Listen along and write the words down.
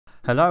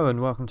Hello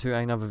and welcome to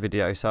another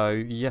video. So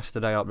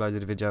yesterday I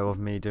uploaded a video of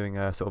me doing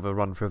a sort of a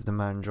run through of the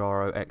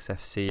Manjaro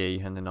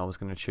XFCE, and then I was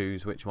going to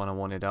choose which one I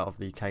wanted out of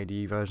the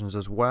KDE versions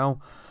as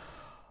well.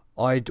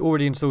 I'd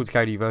already installed the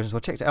KDE version, so I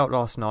checked it out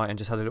last night and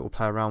just had a little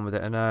play around with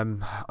it, and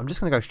I'm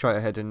just going to go straight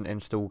ahead and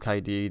install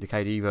the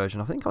KDE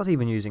version. I think I was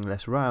even using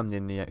less RAM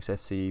than the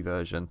XFCE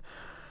version.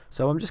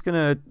 So I'm just going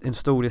to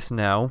install this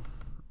now,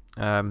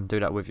 do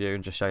that with you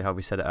and just show you how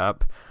we set it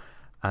up.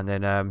 And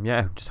then,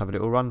 yeah, just have a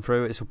little run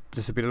through. This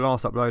will be the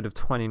last upload of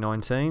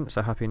 2019,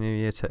 so Happy New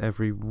Year to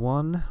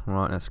everyone.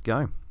 Right, let's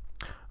go.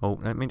 Oh,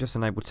 let me just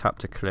enable tap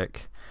to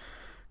click,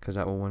 because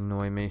that will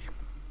annoy me.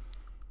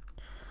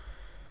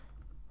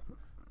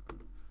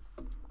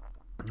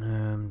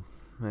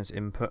 There's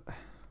input.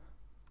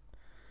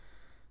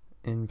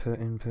 Input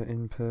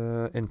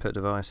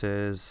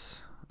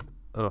devices.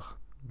 Ugh,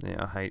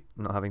 yeah, I hate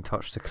not having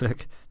touch to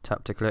click.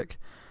 Tap to click.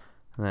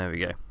 There we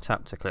go,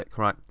 tap to click,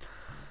 right.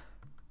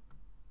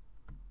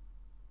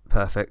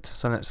 Perfect.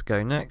 So let's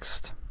go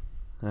next.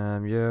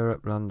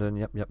 Europe, London.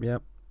 Yep.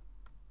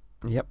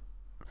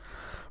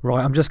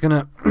 Right. I'm just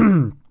gonna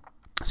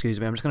excuse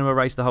me. I'm just gonna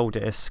erase the whole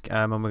disk,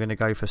 and we're gonna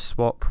go for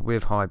swap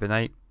with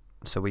hibernate,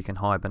 so we can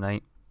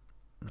hibernate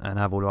and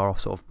have all our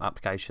sort of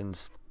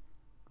applications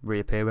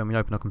reappear when we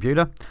open our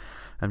computer.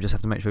 And just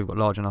have to make sure we've got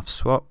large enough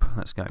swap.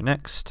 Let's go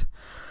next.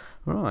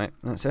 Right.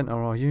 Let's enter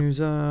our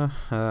user,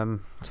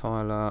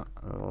 Tyler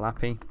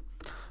Lappy.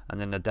 And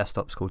then the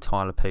desktop's called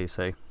Tyler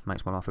PC.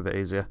 Makes my life a bit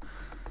easier.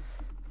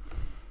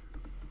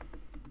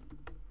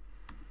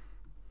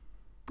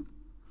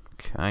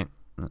 Okay,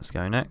 let's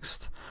go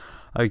next.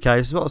 Okay,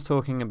 this is what I was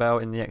talking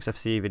about in the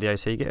XFCE video.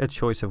 So you get a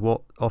choice of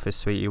what office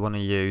suite you want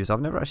to use.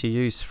 I've never actually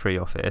used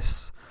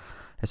FreeOffice.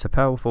 It's a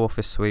powerful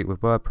office suite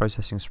with word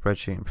processing,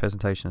 spreadsheet and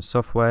presentation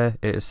software.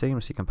 It is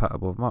seamlessly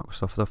compatible with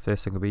Microsoft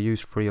Office and can be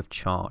used free of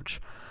charge.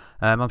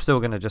 I'm still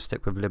going to just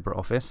stick with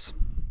LibreOffice.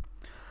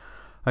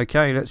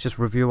 Okay, let's just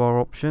review our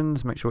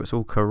options, make sure it's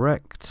all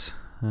correct.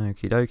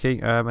 Okie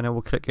dokie, and then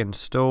we'll click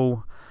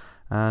install,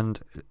 and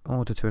in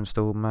order to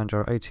install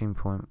Manjaro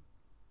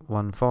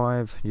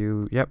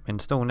 18.1.5, yep,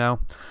 install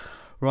now.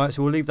 Right,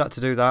 so we'll leave that to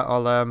do that.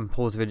 I'll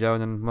pause the video,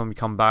 and then when we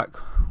come back,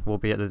 we'll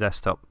be at the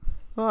desktop.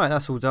 Alright,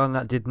 that's all done.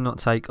 That did not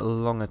take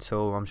long at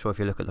all. I'm sure if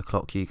you look at the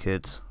clock, you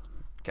could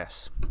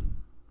guess.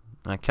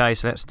 Okay,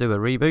 so let's do a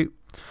reboot,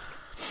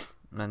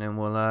 and then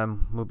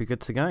we'll be good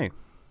to go.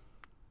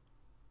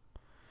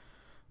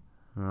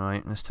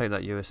 Right, let's take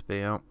that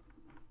USB out.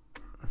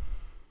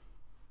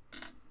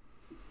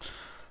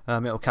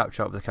 It'll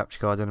capture up with the capture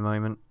card in a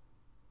moment.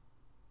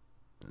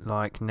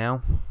 Like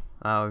now.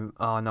 Oh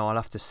no, I'll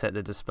have to set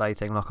the display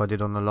thing like I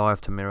did on the live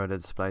to mirror the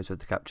displays with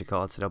the capture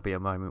card, so there'll be a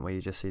moment where you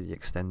just see the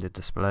extended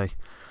display.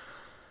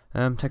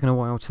 Taking a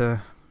while to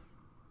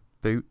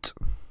boot.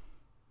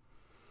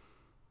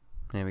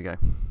 Here we go.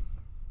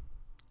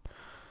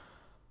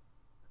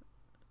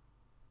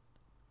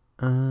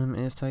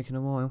 It's taking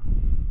a while.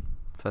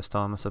 First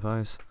time, I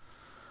suppose.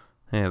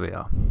 Here we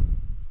are.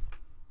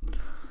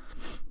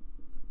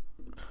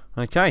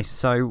 Okay,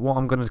 so what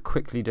I'm going to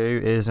quickly do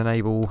is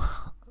enable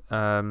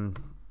tap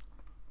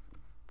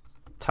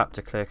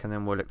to click, and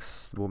then we'll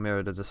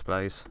mirror the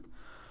displays.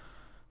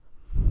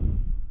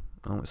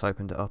 Oh, it's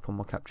opened it up on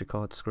my capture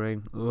card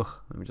screen. Ugh,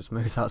 let me just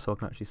move that so I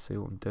can actually see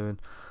what I'm doing.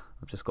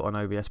 I've just got an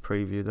OBS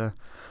preview there.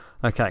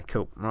 Okay,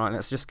 cool. Right,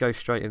 let's just go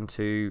straight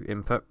into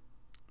input.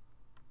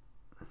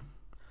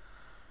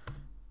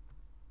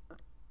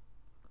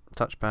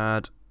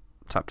 Touchpad,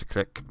 tap to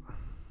click,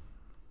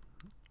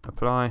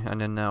 apply, and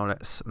then now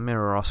let's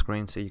mirror our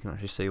screen so you can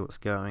actually see what's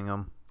going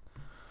on.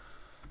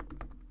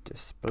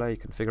 Display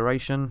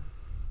configuration.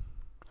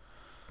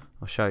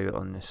 I'll show you it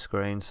on this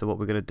screen. So what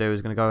we're going to do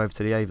is going to go over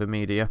to the Ava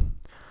Media,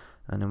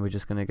 and then we're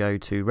just going to go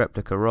to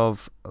replica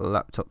of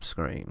laptop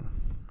screen,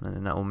 and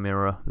then that will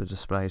mirror the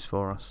displays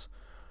for us.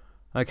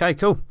 Okay,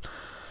 cool.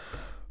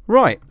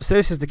 Right, so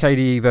this is the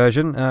KDE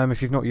version.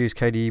 If you've not used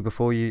KDE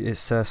before,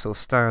 it's a sort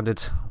of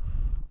standard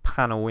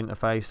panel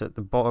interface at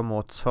the bottom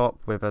or top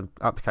with an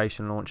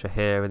application launcher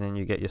here, and then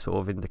you get your sort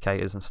of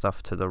indicators and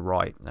stuff to the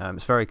right.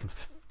 It's very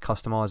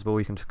customizable.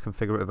 You can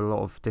configure it with a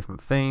lot of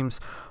different themes.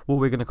 What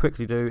we're going to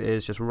quickly do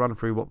is just run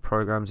through what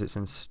programs it's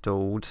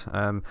installed.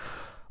 I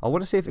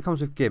want to see if it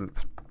comes with GIMP.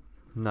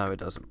 No, it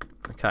doesn't.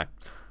 Okay.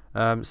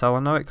 So I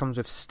know it comes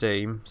with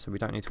Steam, so we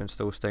don't need to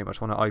install Steam. I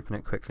just want to open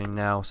it quickly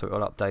now so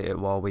it'll update it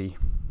while we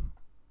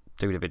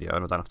do the video,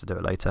 and I don't have to do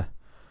it later.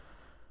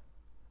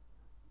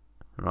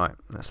 Right,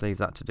 let's leave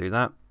that to do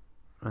that,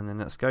 and then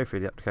let's go through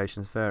the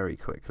applications very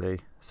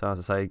quickly. So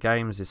as I say,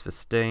 games is for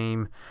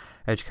Steam,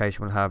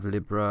 education will have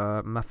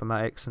Libra,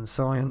 mathematics and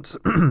science.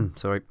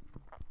 Sorry,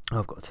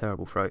 I've got a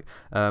terrible throat.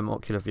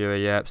 Ocular viewer,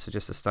 yep, so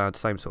just a standard,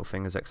 same sort of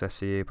thing as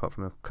XFCE, apart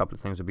from a couple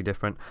of things would be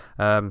different.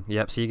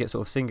 Yep, so you get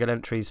sort of single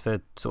entries for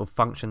sort of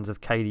functions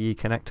of KDE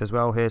Connect as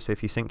well here. So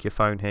if you sync your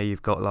phone here,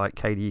 you've got like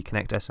KDE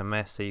Connect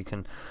SMS, so you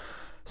can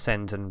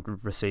send and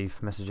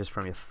receive messages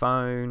from your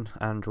phone,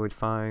 Android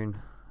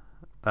phone,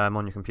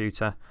 on your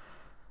computer.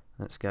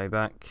 Let's go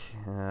back.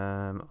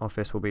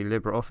 Office will be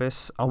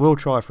LibreOffice. I will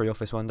try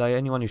FreeOffice one day.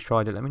 Anyone who's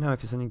tried it, let me know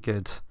if it's any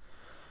good.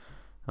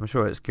 I'm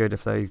sure it's good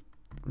if they,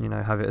 you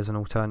know, have it as an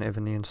alternative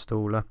in the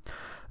installer.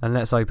 And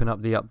let's open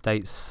up the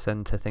updates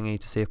center thingy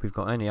to see if we've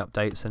got any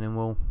updates, and then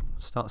we'll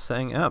start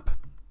setting it up.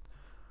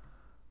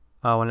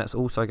 Oh, and let's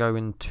also go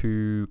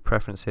into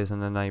preferences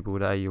and enable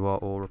the AUR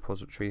or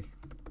repository.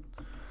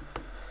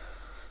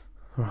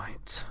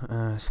 Right,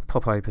 let's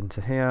pop open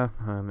to here.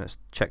 Let's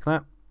check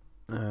that.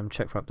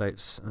 Check for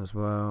updates as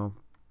well.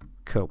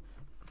 Cool.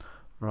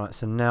 Right,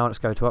 so now let's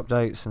go to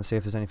updates and see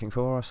if there's anything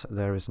for us.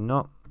 There is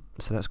not.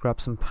 So let's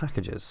grab some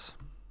packages.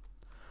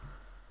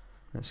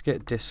 Let's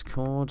get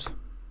Discord.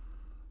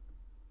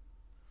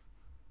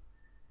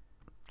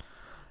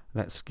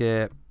 Let's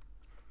get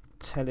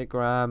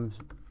Telegram,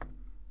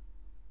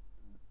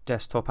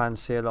 desktop and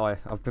CLI.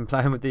 I've been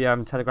playing with the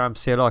Telegram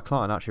CLI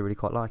client. I actually really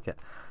quite like it.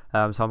 So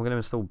I'm going to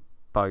install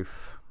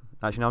both.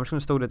 Actually, no, I'm just going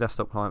to install the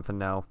desktop client for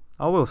now.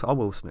 I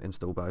will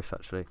install both,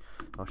 actually.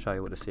 I'll show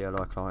you what the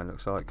CLI client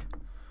looks like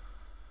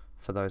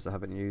for those that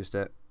haven't used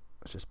it.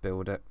 Let's just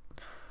build it.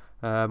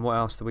 What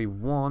else do we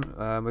want?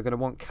 We're going to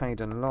want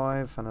KDE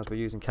Live, and as we're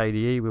using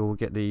KDE, we will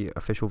get the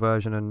official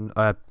version and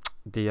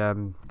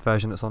the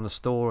version that's on the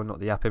store and not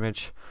the app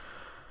image.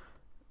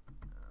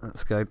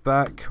 Let's go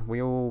back. We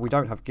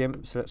don't have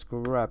GIMP, so let's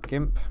grab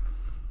GIMP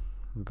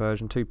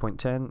version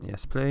 2.10.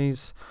 Yes,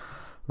 please.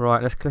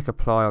 Right, let's click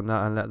apply on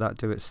that and let that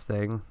do its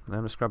thing.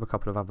 Let's grab a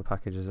couple of other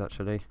packages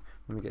actually.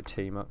 Let me get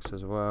Tmux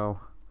as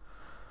well.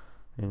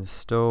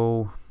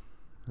 Install.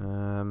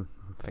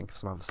 Think of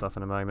some other stuff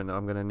in a moment that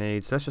I'm going to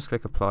need. So let's just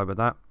click apply with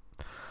that.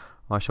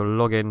 I shall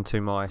log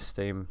into my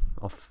Steam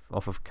off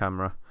of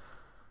camera.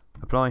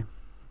 Apply.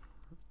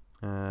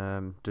 Do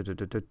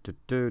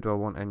I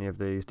want any of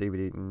these?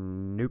 DVD?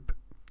 Nope.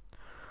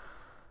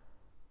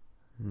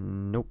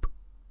 Nope.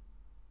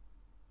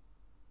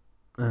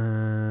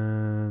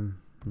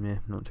 Yeah,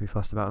 not too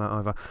fussed about that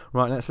either.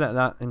 Right, let's let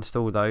that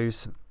install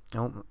those.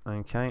 Oh,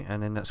 okay,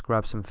 and then let's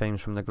grab some themes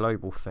from the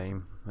global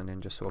theme and then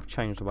just sort of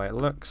change the way it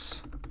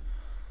looks.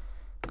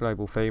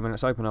 Global theme, and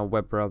let's open our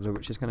web browser,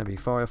 which is going to be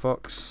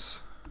Firefox.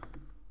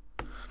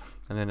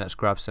 And then let's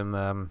grab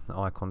some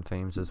icon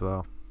themes as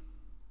well.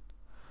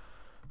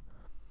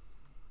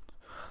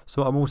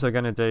 So what I'm also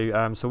going to do,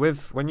 so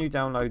when you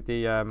download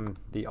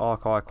the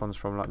Arc icons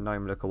from like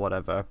GnomeLook or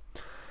whatever,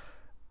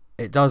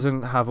 it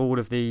doesn't have all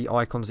of the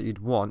icons that you'd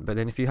want, but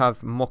then if you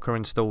have Mocha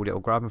installed, it'll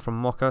grab them from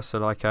Mocha, so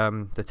like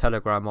the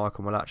Telegram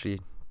icon will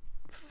actually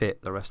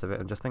fit the rest of it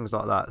and just things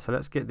like that. So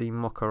let's get the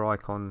Mocha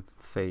icon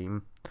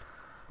theme.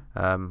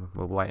 We'll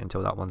wait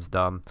until that one's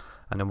done,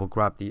 and then we'll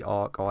grab the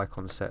Arc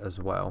icon set as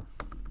well.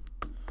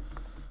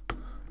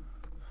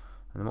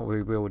 And what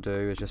we will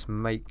do is just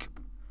make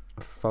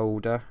a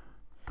folder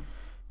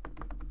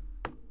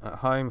at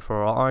home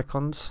for our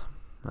icons,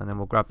 and then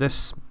we'll grab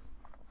this.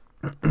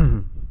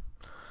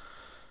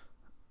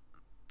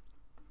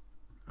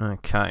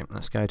 Okay,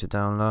 let's go to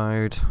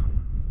download.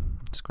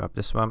 Let's grab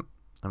this one,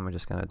 and we're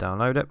just going to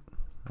download it,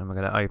 and we're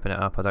going to open it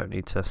up. I don't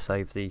need to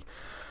save the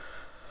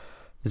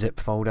zip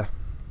folder.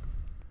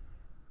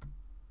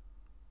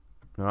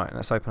 Right,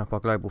 let's open up our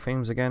global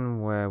themes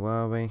again. Where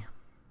were we?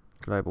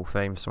 Global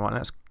themes. Right,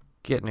 let's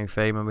get new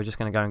theme, and we're just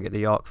going to go and get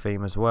the Arc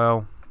theme as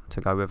well to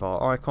go with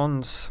our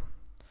icons.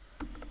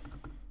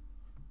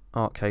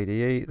 Arc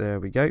KDE,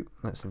 there we go.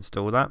 Let's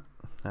install that.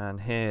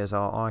 And here's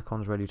our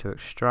icons ready to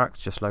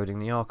extract, just loading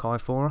the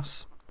archive for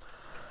us.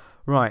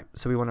 Right,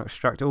 so we want to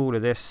extract all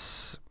of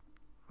this.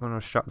 We want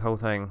to extract the whole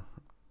thing.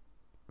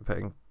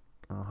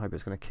 I hope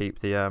it's going to keep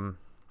the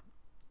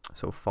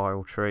sort of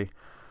file tree.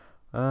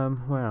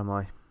 Where am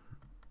I?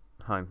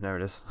 Home, there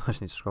it is. I just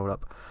need to scroll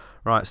up.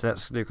 Right, so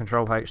let's do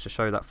Control H to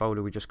show that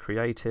folder we just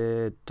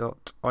created,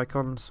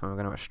 .icons, and we're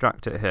going to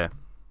extract it here.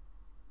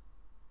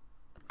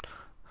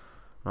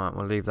 Right,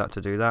 we'll leave that to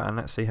do that, and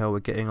let's see how we're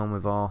getting on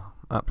with our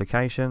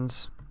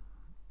applications.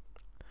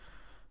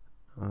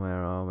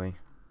 Where are we?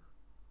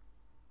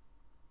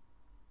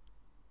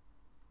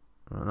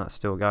 Right, that's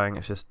still going.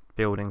 It's just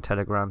building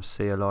Telegram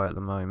CLI at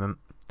the moment.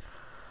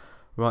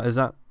 Right, is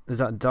that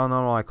done?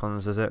 Our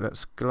icons, is it?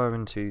 Let's go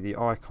into the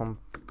icon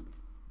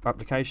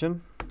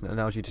application that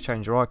allows you to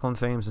change your icon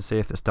themes and see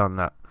if it's done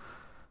that.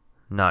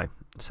 No.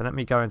 So let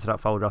me go into that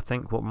folder. I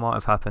think what might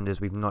have happened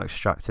is we've not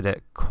extracted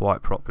it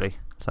quite properly.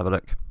 Let's have a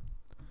look.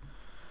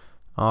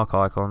 Arc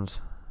icons.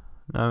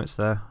 No, it's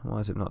there. Why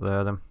is it not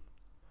there then?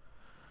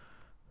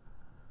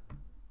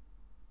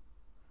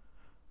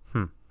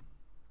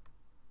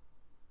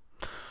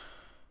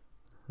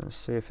 Let's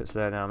see if it's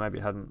there now. Maybe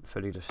it hadn't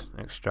fully just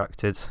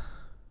extracted.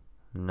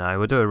 No,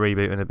 we'll do a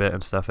reboot in a bit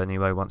and stuff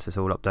anyway once it's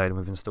all updated and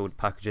we've installed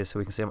packages so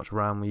we can see how much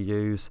RAM we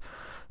use.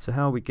 So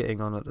how are we getting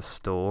on at the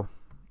store?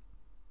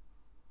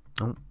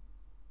 Oh.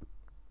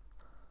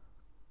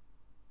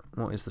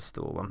 What is the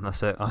store one?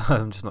 That's it.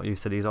 I'm just not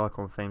used to these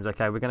icon themes.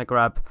 Okay, we're going to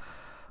grab...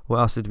 What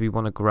else did we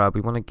want to grab?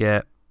 We want to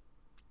get...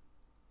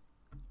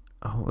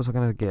 Oh, what was I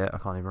going to get? I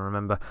can't even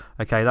remember.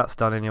 Okay, that's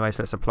done anyway,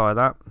 so let's apply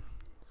that.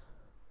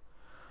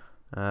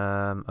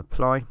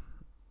 Apply.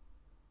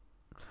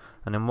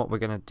 And then what we're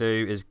going to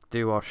do is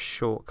do our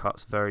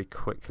shortcuts very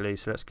quickly.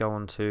 So let's go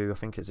on to, I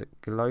think it's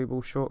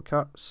global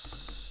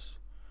shortcuts.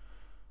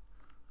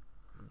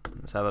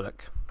 Let's have a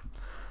look.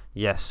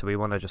 Yes, so we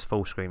want to just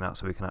full screen that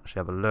so we can actually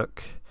have a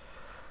look.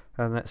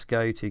 And let's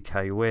go to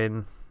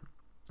KWin.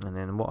 And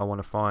then what I want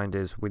to find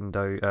is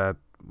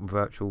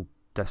virtual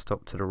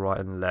desktop to the right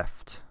and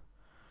left.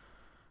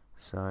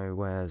 So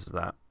where's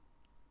that?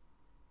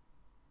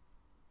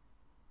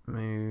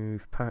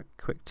 Move, pack,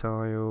 quick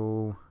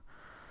tile,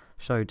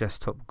 show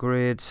desktop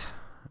grid,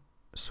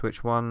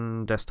 switch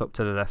one, desktop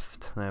to the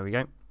left. There we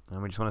go.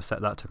 And we just want to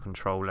set that to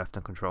control left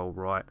and control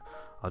right.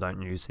 I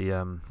don't use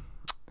the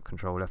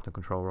control left and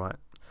control right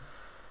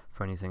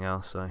for anything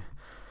else, so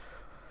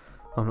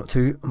I'm not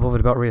too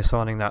bothered about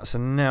reassigning that. So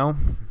now,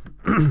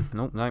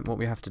 what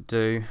we have to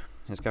do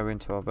is go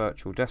into our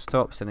virtual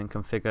desktops and then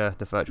configure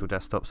the virtual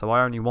desktop. So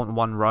I only want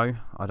one row.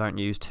 I don't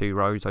use 2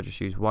 rows. I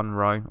just use 1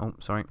 row. Oh,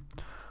 sorry.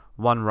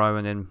 1 row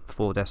and then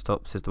 4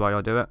 desktops is the way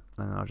I do it.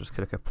 And I'll just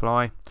click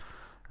apply.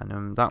 And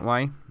then that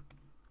way,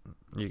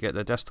 you get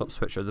the desktop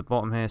switcher at the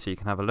bottom here, so you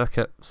can have a look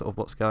at sort of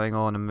what's going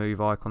on and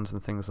move icons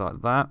and things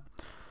like that.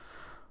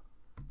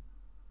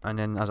 And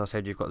then, as I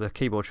said, you've got the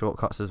keyboard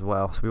shortcuts as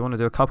well. So we want to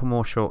do a couple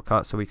more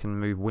shortcuts so we can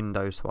move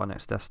windows to our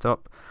next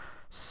desktop.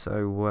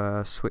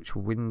 So switch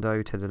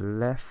window to the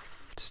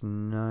left.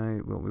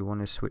 No, what we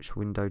want is switch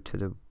window to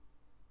the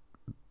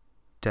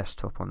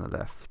desktop on the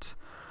left.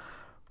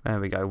 There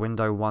we go,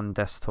 window 1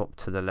 desktop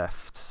to the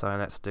left. So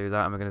let's do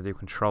that, and we're going to do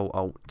Control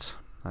Alt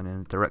and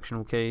then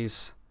directional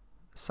keys.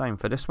 Same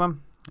for this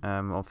one,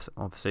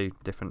 obviously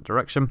different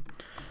direction.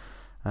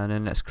 And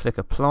then let's click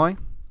apply,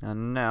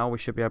 and now we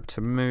should be able to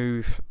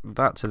move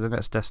that to the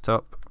next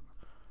desktop.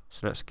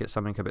 So let's get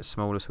something a bit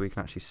smaller so we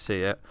can actually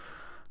see it.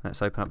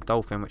 Let's open up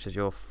Dolphin, which is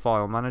your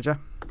file manager,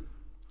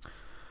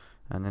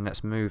 and then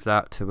let's move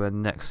that to a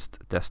next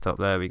desktop.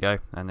 There we go,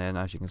 and then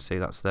as you can see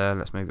that's there.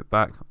 Let's move it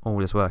back.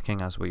 All is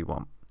working as we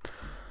want.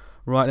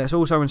 Right, let's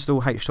also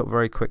install HTOP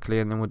very quickly,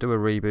 and then we'll do a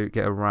reboot,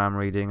 get a RAM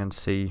reading and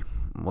see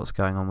what's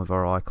going on with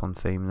our icon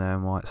theme there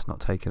and why it's not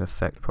taking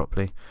effect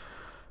properly.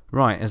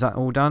 Right, is that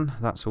all done?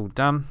 That's all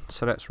done.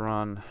 So let's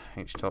run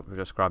HTOP. We'll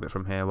just grab it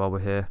from here while we're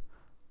here.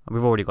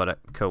 We've already got it.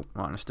 Cool.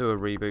 Right, let's do a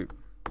reboot.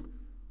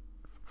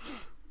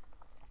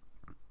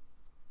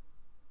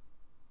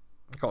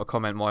 Got a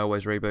comment why I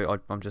always reboot.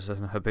 I'm just a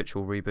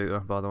habitual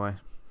rebooter, by the way.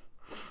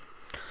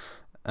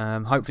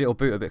 Hopefully it'll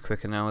boot a bit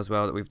quicker now as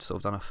well that we've sort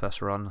of done a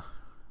first run.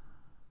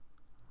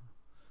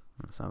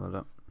 Let's have a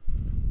look.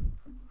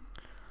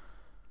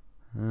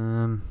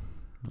 Not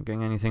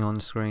getting anything on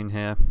the screen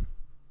here.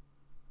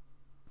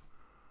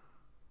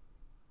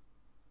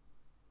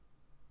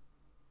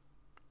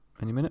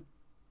 Any minute.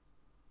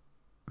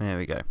 There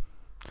we go.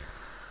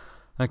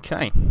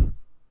 Okay.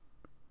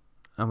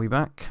 Are we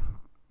back?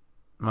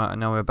 Right,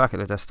 now we're back at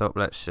the desktop.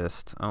 Let's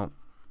just... Oh,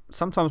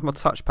 sometimes my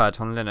touchpad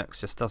on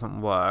Linux just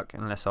doesn't work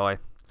unless I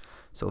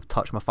sort of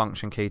touch my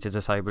function key to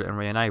disable it and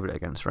re-enable it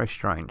again. It's very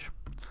strange.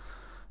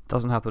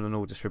 Doesn't happen on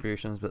all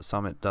distributions, but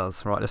some it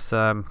does. Right, let's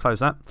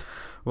close that.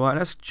 Right,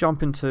 let's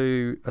jump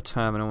into a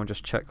terminal and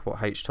just check what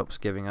HTOP's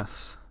giving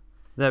us.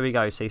 There we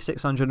go. See,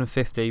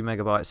 650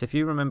 megabytes. If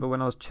you remember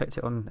when I checked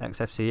it on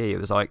XFCE, it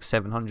was like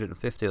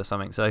 750 or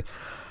something. So,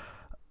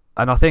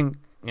 and I think,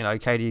 you know,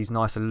 KDE is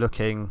nicer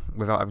looking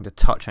without having to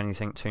touch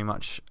anything too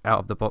much out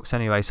of the box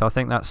anyway. So I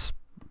think that's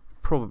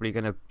probably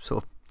going to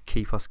sort of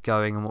keep us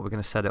going on what we're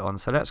going to set it on.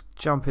 So let's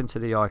jump into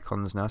the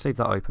icons now. Let's leave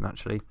that open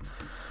actually.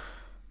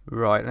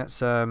 Right,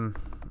 let's open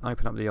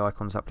up the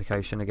icons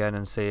application again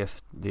and see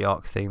if the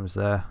arc theme's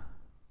there.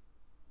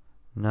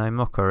 No,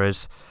 Mocha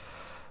is.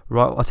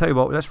 Right, I'll tell you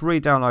what, let's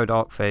re-download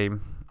arc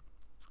theme.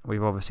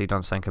 We've obviously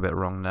done something a bit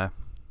wrong there.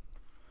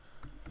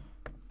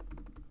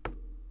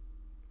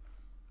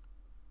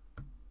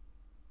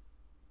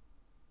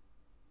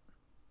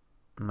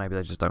 Maybe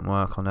they just don't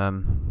work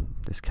on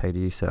this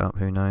KDE setup,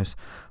 who knows.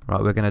 Right,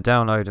 we're going to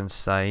download and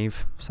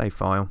save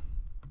file.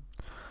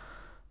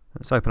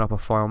 Let's open up a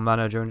file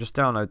manager and just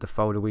download the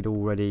folder we'd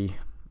already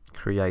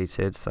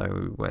created.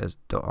 So where's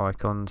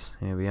 .icons?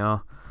 Here we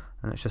are.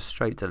 And let's just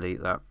straight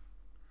delete that.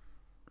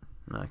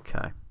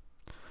 Okay.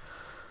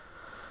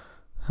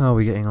 How are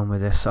we getting on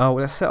with this? Oh,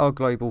 let's set our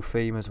global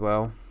theme as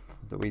well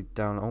that we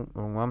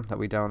that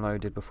we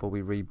downloaded before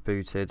we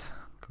rebooted.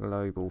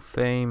 Global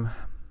theme.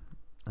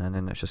 And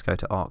then let's just go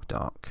to Arc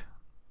Dark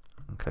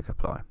and click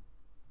apply.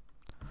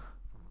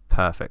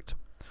 Perfect.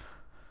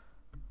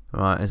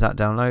 Right, is that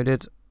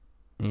downloaded?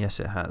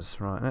 Yes, it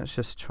has. Right, let's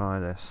just try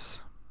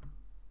this.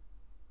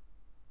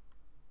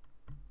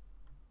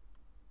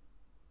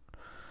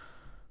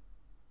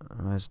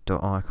 Where's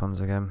 .icons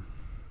again?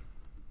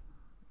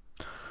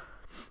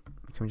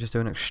 Can we just do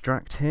an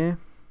extract here?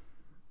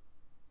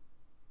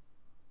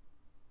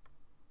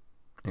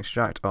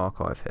 Extract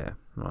archive here.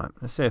 Right,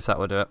 let's see if that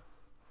will do it.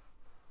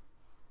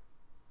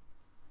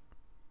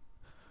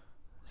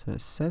 So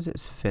it says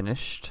it's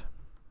finished.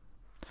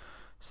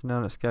 So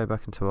now let's go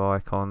back into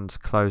icons,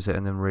 close it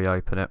and then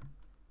reopen it.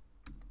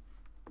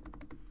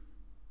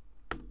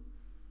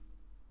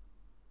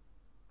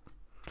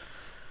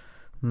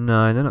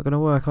 No, they're not going to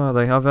work, are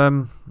they? I've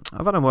had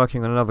them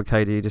working on another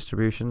KDE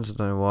distributions. I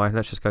don't know why.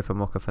 Let's just go for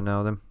Mocha for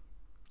now then.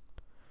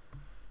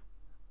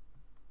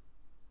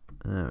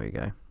 There we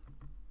go.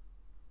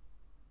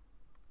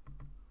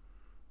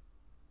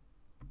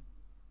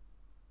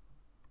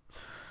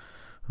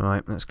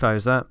 Right, let's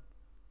close that.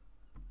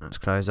 Let's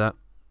close that.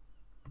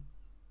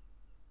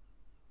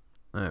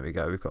 There we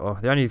go. We've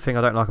got the only thing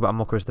I don't like about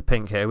Mocha is the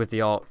pink here with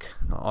the arc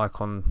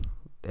icon.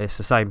 It's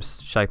the same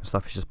shape and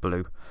stuff. It's just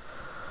blue.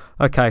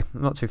 Okay,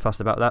 not too fussed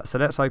about that. So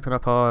let's open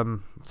up our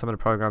some of the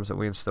programs that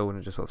we installed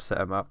and just sort of set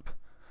them up.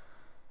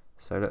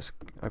 So let's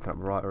open up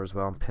Writer as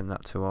well and pin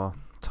that to our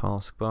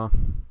taskbar.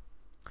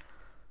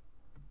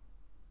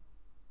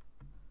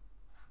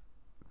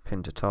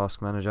 Pin to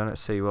Task Manager.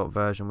 Let's see what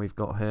version we've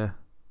got here.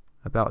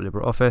 About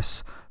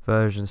LibreOffice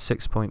version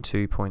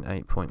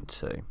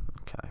 6.2.8.2.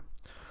 Okay.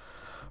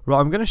 Right,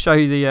 I'm going to show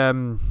you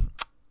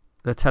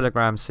the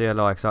Telegram CLI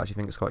because I actually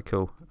think it's quite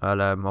cool.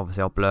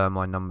 Obviously I'll blur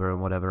my number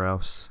and whatever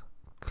else.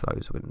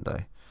 Close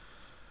window.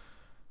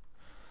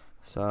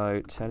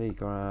 So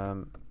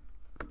Telegram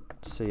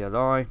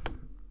CLI,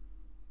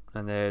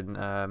 and then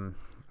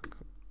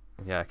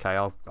yeah, okay.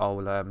 I'll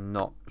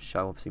not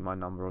show obviously my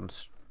number on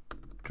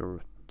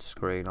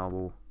screen. I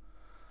will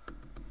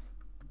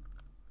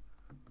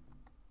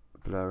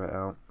blur it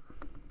out.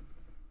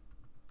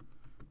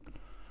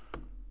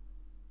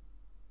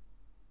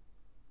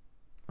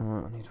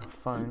 Alright, I need my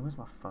phone. Where's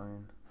my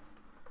phone?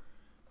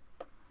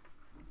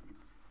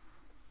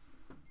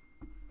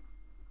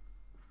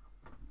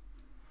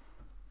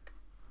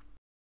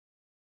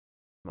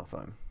 My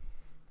phone.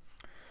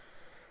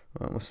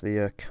 Right, what's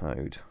the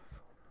code?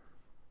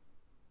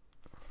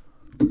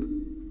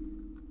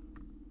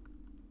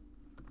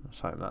 Let's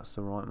hope that's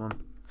the right one.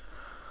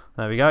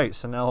 There we go.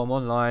 So now I'm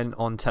online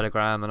on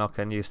Telegram and I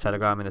can use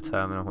Telegram in a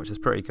terminal, which is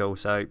pretty cool.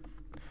 So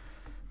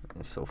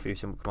sort of a few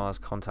simple commands,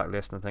 contact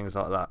list and things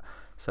like that.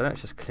 So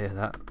let's just clear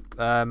that.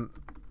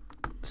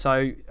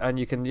 So, and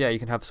you can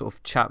have sort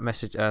of chat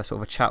message, sort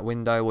of a chat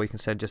window, or you can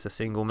send just a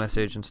single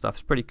message and stuff.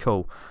 It's pretty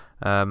cool.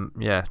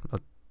 Yeah,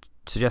 I'd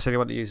suggest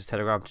anyone that uses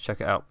Telegram to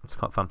check it out. It's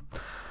quite fun.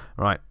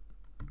 Right,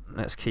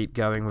 let's keep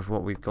going with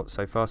what we've got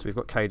so far. So we've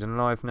got Kden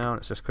Live now.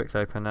 Let's just quickly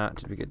open that.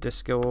 Did we get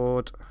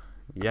Discord?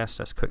 Yes,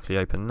 let's quickly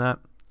open that.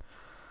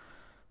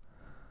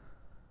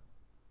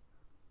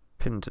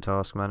 Pin to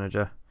Task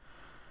Manager.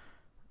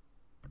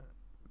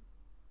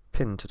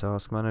 Pin to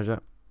Task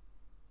Manager.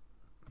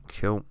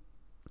 Cool.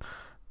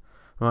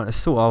 Right, let's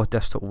sort our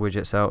desktop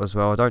widgets out as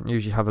well. I don't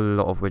usually have a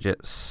lot of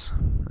widgets.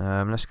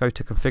 Let's go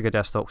to Configure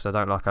Desktop because I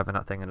don't like having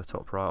that thing in the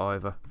top right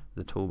either.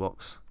 The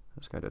toolbox.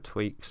 Let's go to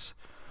Tweaks.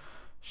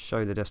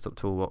 Show the desktop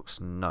toolbox.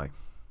 No.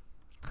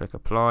 Click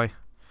Apply.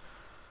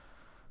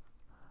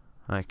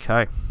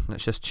 Okay,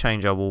 let's just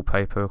change our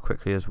wallpaper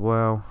quickly as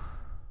well.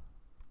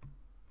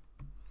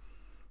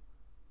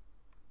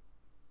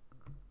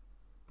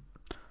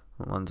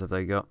 What ones have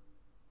they got?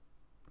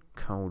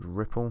 Cold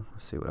Ripple.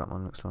 Let's see what that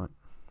one looks like.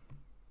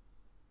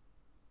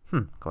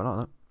 Quite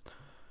like that.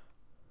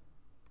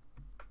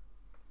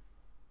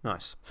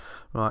 Nice.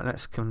 Right,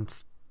 let's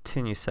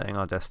continue setting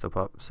our desktop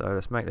up. So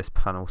let's make this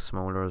panel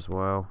smaller as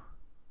well.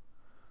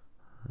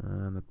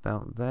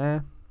 About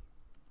there.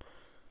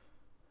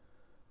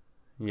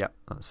 Yep,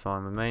 that's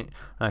fine with me.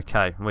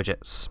 Okay,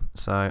 widgets.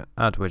 So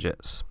add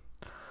widgets.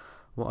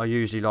 What I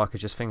usually like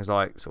is just things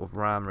like sort of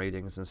RAM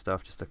readings and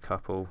stuff, just a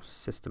couple.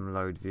 System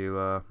load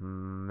viewer,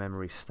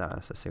 memory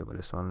status. Let's see what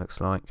this one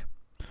looks like.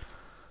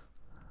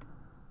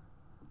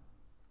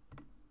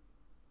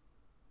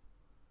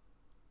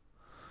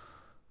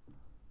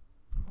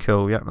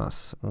 Cool, yep,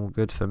 that's all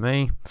good for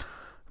me.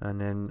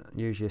 And then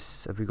usually,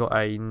 have we got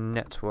a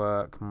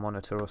network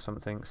monitor or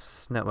something?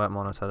 Network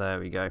monitor, there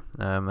we go.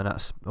 And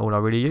that's all I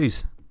really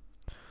use.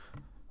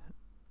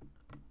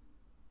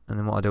 And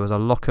then what I do is I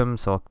lock them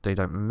so they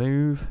don't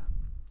move.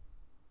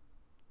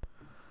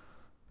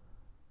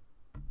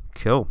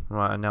 Cool,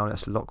 right, and now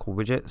let's lock all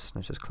widgets.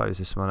 Let's just close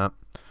this one up.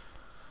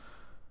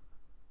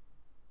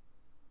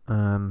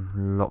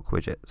 Lock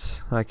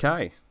widgets.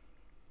 Okay,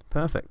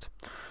 perfect.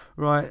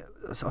 Right,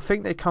 so I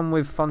think they come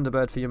with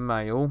Thunderbird for your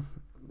mail.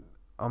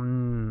 I don't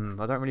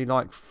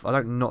mind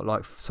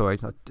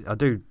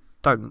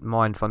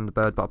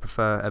Thunderbird, but I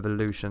prefer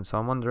Evolution. So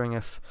I'm wondering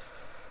if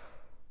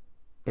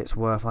it's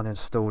worth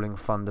uninstalling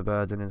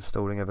Thunderbird and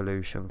installing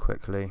Evolution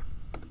quickly.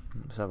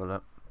 Let's have a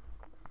look.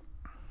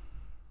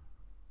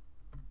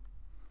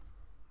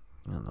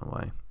 On the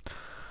way.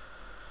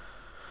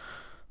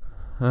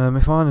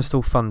 If I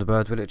uninstall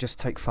Thunderbird, will it just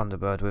take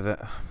Thunderbird with it?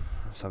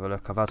 Let's have a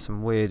look. I've had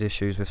some weird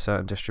issues with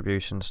certain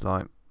distributions,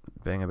 like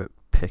being a bit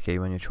picky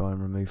when you try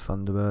and remove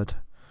Thunderbird.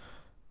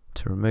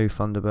 To remove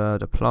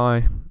Thunderbird,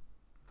 apply.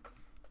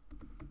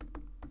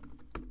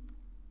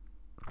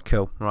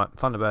 Cool. Right,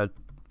 Thunderbird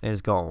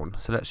is gone.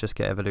 So let's just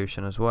get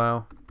Evolution as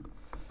well.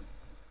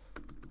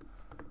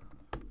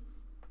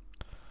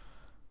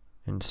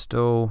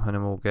 Install, and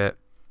then we'll get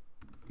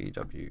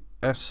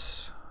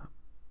EWS.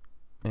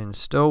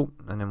 Install,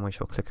 and then we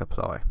shall click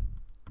apply.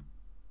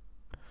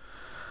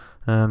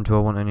 Do I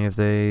want any of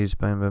these?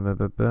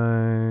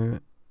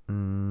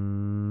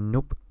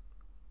 Nope.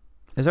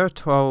 Is there a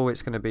 12?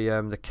 It's going to be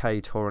the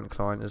K torrent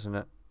client, isn't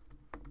it?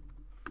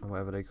 Or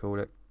whatever they call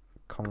it.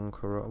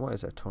 Conqueror. What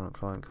is that torrent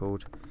client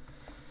called?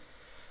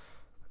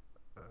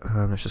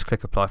 Let's just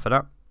click apply for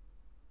that.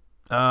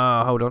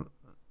 Hold on.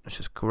 Let's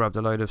just grab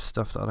the load of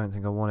stuff that I don't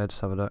think I wanted. Let's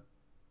have a look.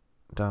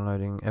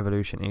 Downloading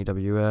Evolution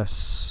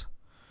EWS.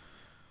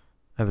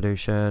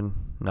 Evolution.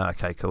 No,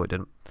 okay, cool, it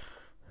didn't.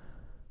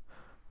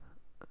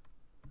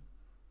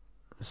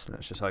 So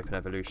let's just open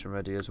Evolution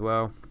Ready as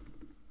well.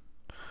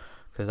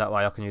 Because that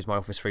way I can use my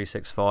Office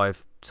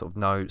 365 sort of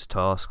notes,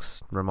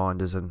 tasks,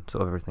 reminders and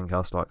sort of everything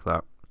else like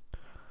that.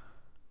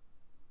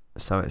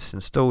 So it's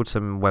installed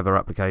some weather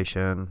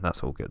application,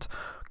 that's all good.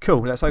 Cool,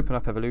 let's open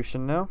up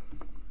Evolution now.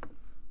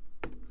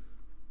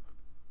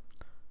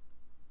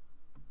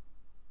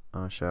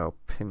 I shall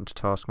pin to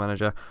Task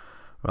Manager.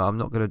 Right, I'm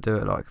not going to do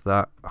it like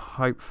that.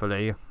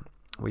 Hopefully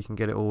we can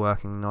get it all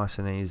working nice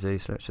and easy.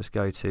 So let's just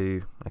go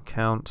to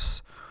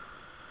Accounts.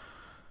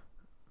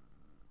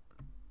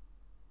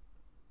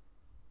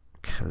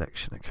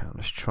 Collection account,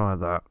 let's try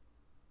that.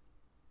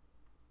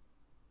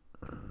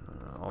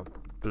 I'll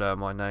blur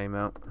my name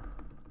out.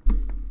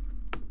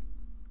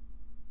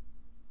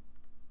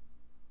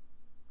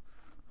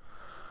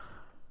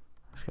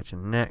 Let's go to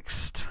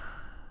next.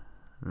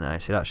 No,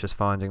 see, that's just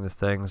finding the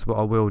things. What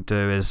I will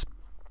do is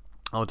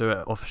I'll do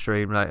it off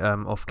stream later,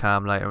 off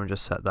cam later, and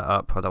just set that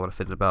up. I don't want to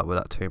fiddle about with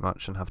that too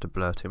much and have to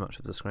blur too much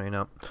of the screen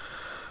out.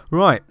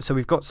 Right, so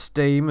we've got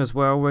Steam as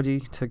well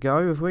ready to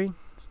go, have we?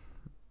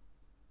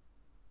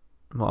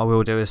 What I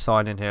will do is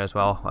sign in here as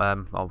well.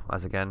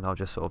 I'll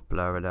just sort of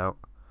blur it out.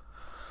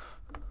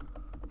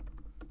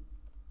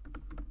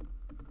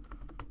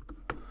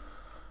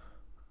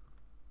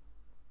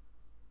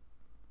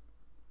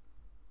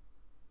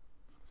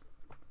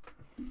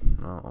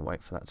 I'll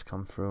wait for that to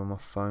come through on my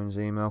phone's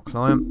email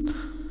client.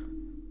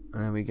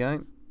 There we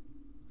go.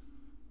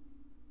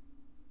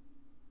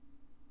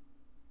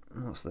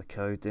 What's the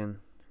code then?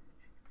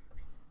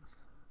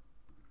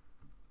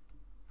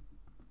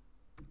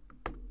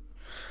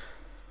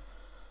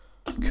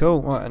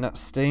 Cool, right, and that's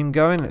Steam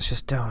going. Let's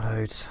just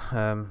download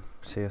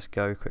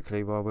CSGO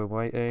quickly while we're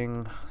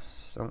waiting.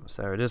 So,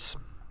 there it is.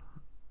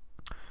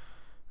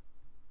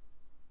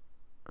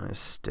 There's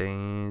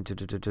Steam,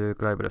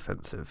 Global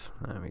Offensive.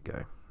 There we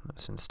go.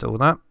 Let's install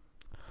that.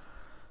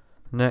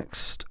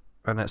 Next,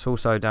 and let's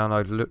also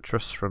download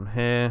Lutris from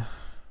here.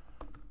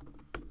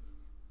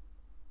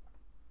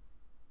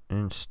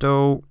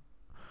 Install.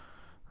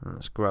 And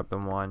let's grab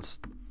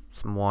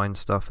some wine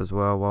stuff as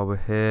well while we're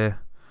here.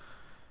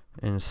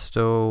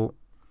 Install.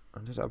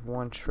 And does it have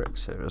wine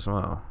tricks here as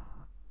well?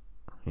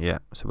 Yeah,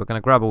 so we're going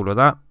to grab all of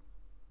that.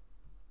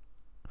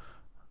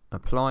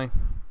 Apply.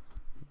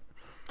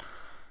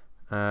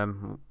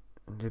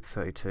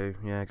 Lib32,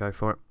 yeah, go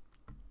for it.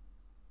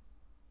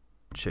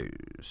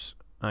 Choose.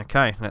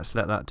 Okay, let's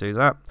let that do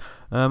that.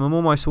 I'm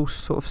almost all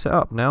sort of set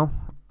up now.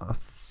 I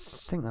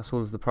think that's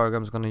all of the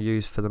program's going to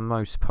use for the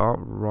most part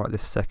right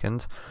this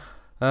second.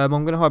 I'm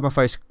going to hide my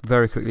face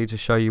very quickly to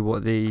show you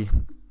what the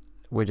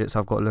widgets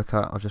I've got to look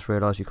at. I've just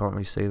realised you can't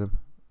really see them.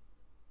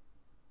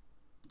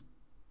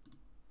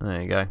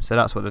 There you go. So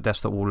that's what the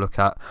desktop will look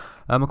at.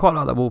 I quite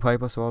like that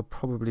wallpaper, so I'll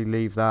probably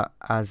leave that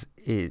as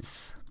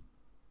is.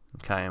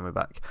 Okay, and we're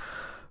back.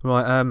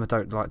 Right, I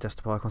don't like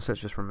desktop icons, so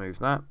let's just remove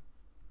that.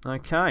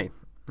 Okay,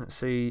 let's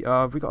see.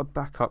 Have we got a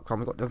backup? Have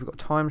we got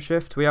time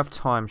shift? We have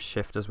time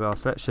shift as well.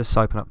 So let's just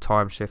open up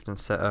time shift and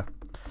set a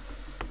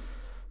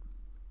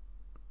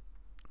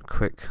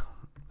quick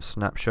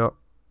snapshot.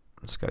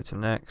 Let's go to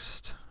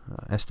next.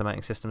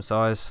 Estimating system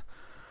size.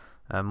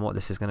 What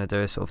this is going to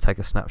do is sort of take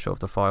a snapshot of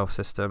the file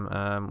system.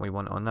 We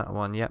want it on that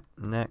one. Yep.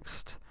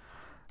 Next.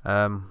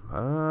 I'm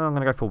going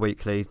to go for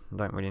weekly.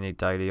 Don't really need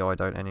daily. I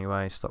don't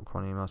anyway. Stop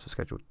cron emails for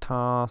scheduled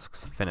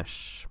tasks.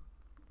 Finish.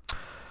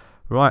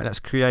 Right, let's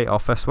create our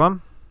first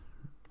one.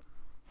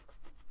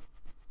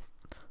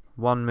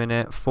 1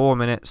 minute, 4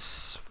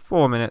 minutes,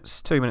 4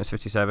 minutes, 2 minutes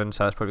 57.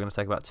 So it's probably going to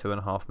take about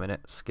 2.5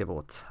 minutes, give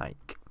or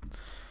take.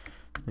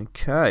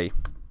 Okay,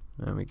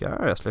 there we go.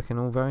 That's looking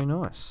all very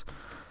nice.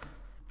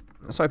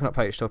 Let's open up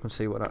PageTop and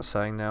see what that's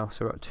saying now.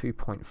 So we're at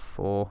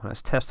 2.4.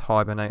 Let's test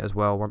Hibernate as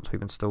well once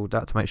we've installed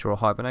that to make sure our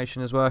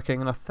hibernation is working.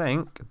 And I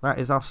think that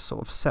is us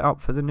sort of set up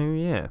for the new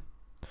year.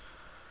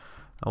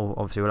 Oh,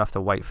 obviously we'll have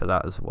to wait for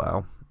that as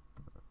well.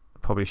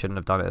 Probably shouldn't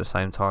have done it at the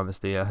same time as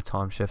the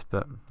time shift,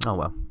 but oh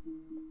well.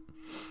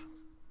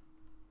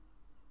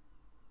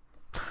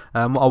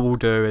 What I will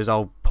do is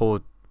I'll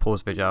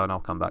pause video and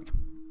I'll come back.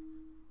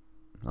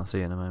 I'll see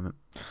you in a moment.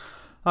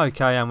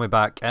 Okay, and we're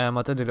back. I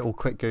did a little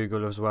quick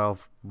Google as well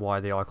of why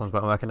the icons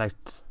weren't working. They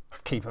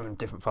keep them in a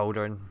different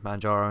folder in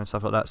Manjaro and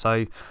stuff like that.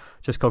 So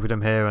just copied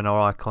them here, and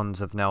our icons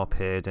have now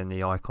appeared in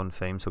the icon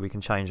theme. So we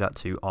can change that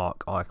to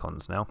Arc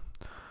icons now.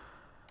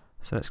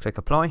 So let's click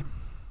apply.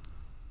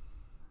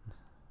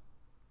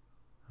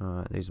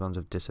 Alright, these ones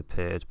have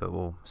disappeared, but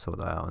we'll sort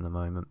that out in a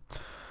moment.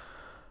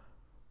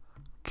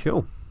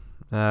 Cool.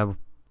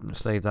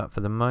 Let's leave that for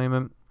the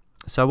moment.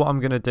 So what I'm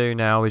going to do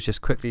now is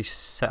just quickly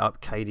set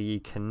up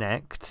KDE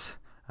Connect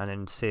and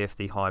then see if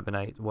the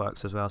Hibernate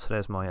works as well. So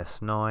there's my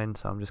S9,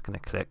 so I'm just going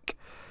to click.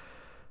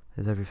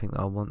 There's everything that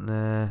I want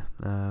there.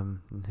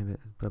 Inhibit,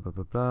 blah blah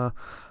blah blah.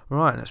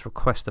 Right, let's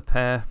request a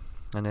pair,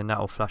 and then that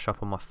will flash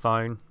up on my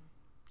phone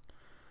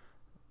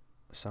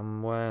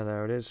somewhere.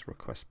 There it is.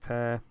 Request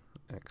pair.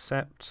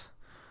 Accept.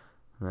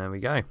 There we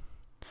go.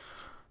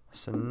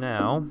 So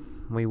now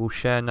we will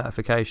share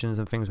notifications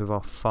and things with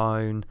our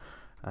phone,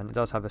 and it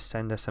does have a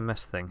send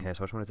SMS thing here.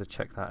 So I just wanted to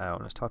check that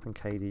out. Let's type in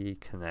KDE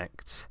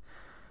Connect.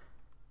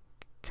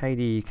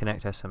 KDE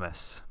Connect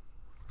SMS.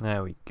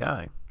 There we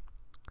go.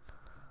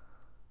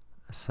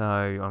 So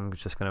I'm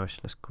just going to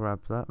let's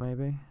grab that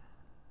maybe.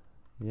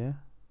 Yeah.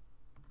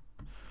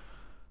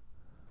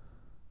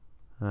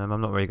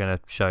 I'm not really going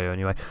to show you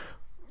anyway.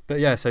 But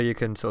yeah, so you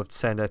can sort of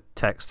send a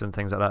text and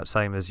things like that,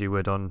 same as you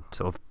would on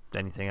sort of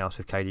anything else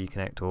with KDE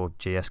Connect or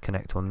GS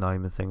Connect or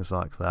GNOME and things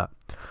like that.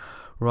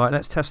 Right,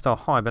 let's test our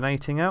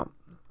hibernating out.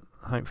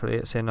 Hopefully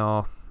it's in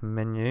our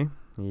menu.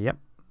 Yep.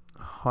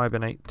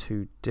 Hibernate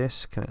to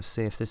disk, and let's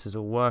see if this is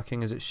all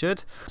working as it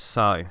should.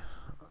 So,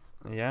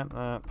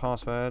 yeah,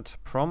 password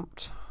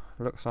prompt.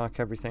 Looks like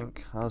everything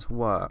has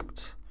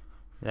worked.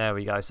 There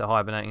we go. So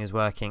hibernating is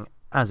working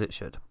as it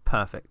should.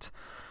 Perfect.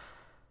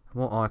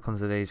 What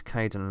icons are these?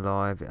 Kden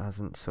Live. It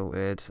hasn't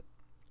sorted.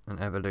 And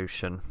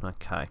Evolution.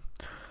 Okay. I'm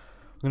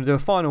going to do a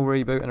final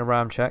reboot and a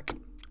RAM check.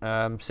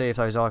 See if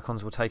those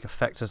icons will take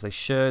effect as they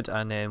should,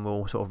 and then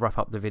we'll sort of wrap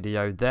up the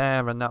video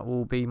there, and that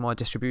will be my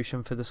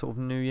distribution for the sort of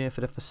new year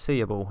for the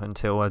foreseeable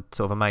until a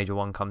sort of a major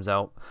one comes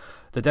out.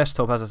 The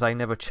desktop, as I say,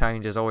 never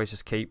changes. I always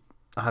just keep.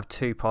 I have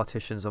two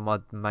partitions on my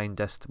main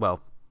desk.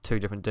 Well, two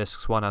different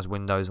disks. One has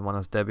Windows and one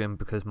has Debian,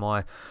 because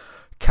my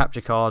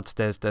capture cards,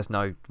 there's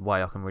no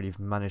way I can really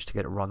manage to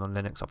get it run on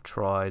Linux. I've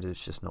tried,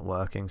 it's just not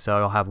working.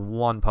 So I have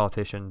one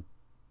partition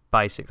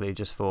basically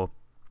just for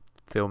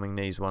filming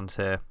these ones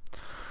here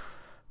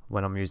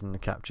when I'm using the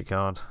capture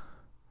card.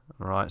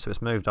 Alright, so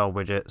it's moved our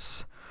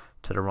widgets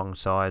to the wrong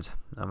side,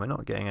 and we're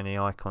not getting any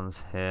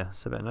icons here.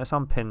 So let's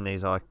unpin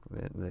these and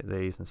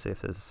see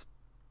if there's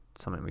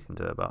something we can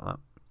do about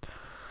that.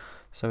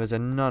 So there's a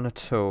none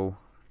at all.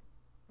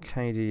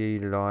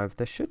 KDE Live.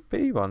 There should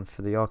be one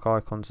for the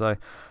icons though.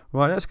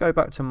 Right, let's go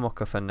back to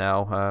Mocha for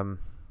now.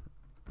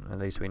 At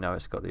least we know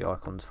it's got the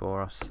icons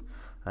for us,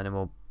 and then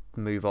we'll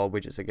move our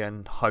widgets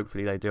again.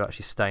 Hopefully they do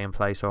actually stay in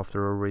place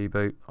after a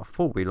reboot. I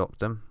thought we locked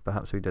them,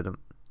 perhaps we didn't.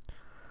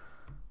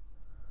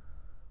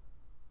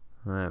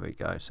 There we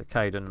go. So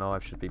Kden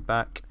Live should be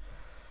back.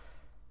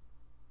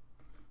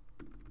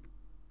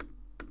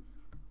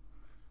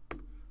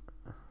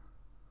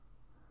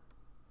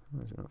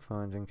 Why is it not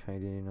finding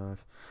KDE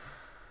Live?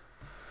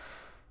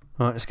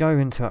 Right, let's go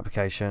into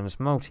applications,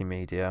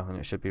 multimedia, and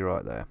it should be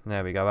right there.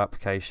 There we go,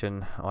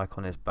 application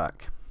icon is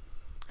back.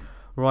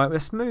 Right,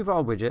 let's move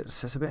our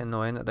widgets. It's a bit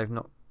annoying that they've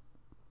not...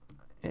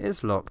 It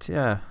is locked,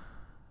 yeah.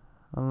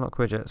 Unlock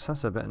widgets.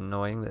 That's a bit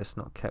annoying that it's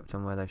not kept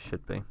on where they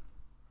should be.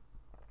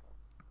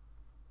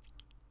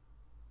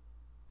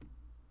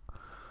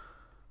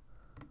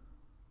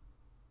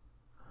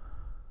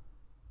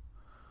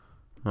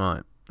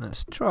 Right,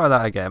 let's try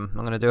that again.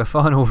 I'm going to do a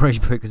final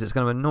reboot because it's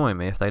going to annoy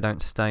me if they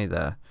don't stay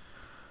there.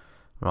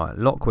 Right,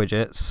 lock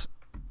widgets.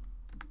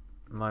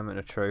 Moment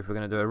of truth. We're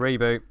going to do a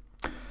reboot.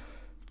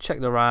 Check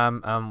the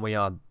RAM, and we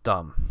are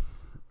done.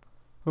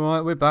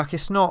 Right, we're back.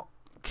 It's not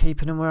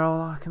keeping them where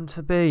I like them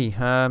to be.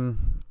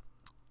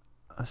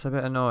 That's a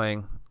bit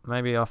annoying.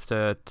 Maybe I have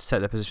to set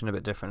their position a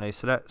bit differently.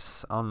 So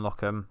let's unlock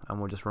them, and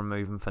we'll just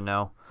remove them for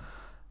now.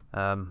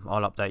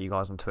 I'll update you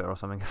guys on Twitter or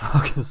something if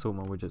I can sort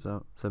my widgets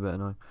out. It's a bit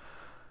annoying.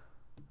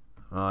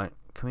 Right,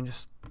 can we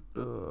just...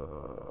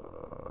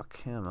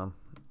 come on.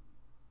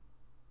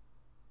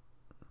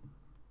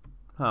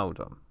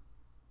 Hold on.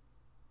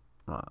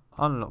 Right,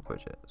 unlock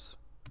widgets.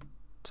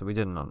 So we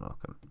didn't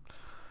unlock them.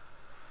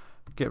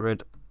 Get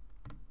rid.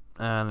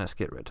 And let's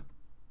get rid.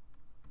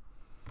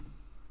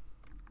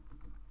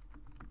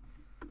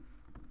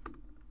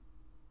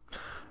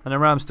 And the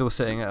RAM's still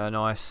sitting at a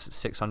nice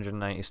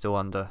 680, still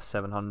under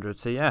 700.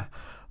 So yeah,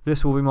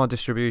 this will be my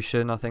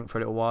distribution, I think, for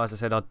a little while. As I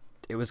said,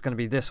 it was going to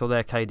be this or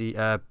their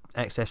KDE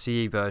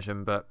XFCE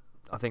version, but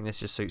I think this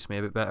just suits me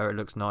a bit better. It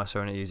looks nicer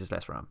and it uses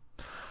less RAM.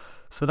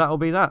 So that will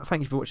be that.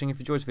 Thank you for watching. If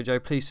you enjoyed this video,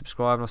 please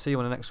subscribe, and I'll see you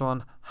on the next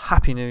one.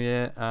 Happy New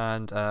Year,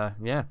 and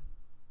yeah,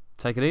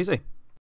 take it easy.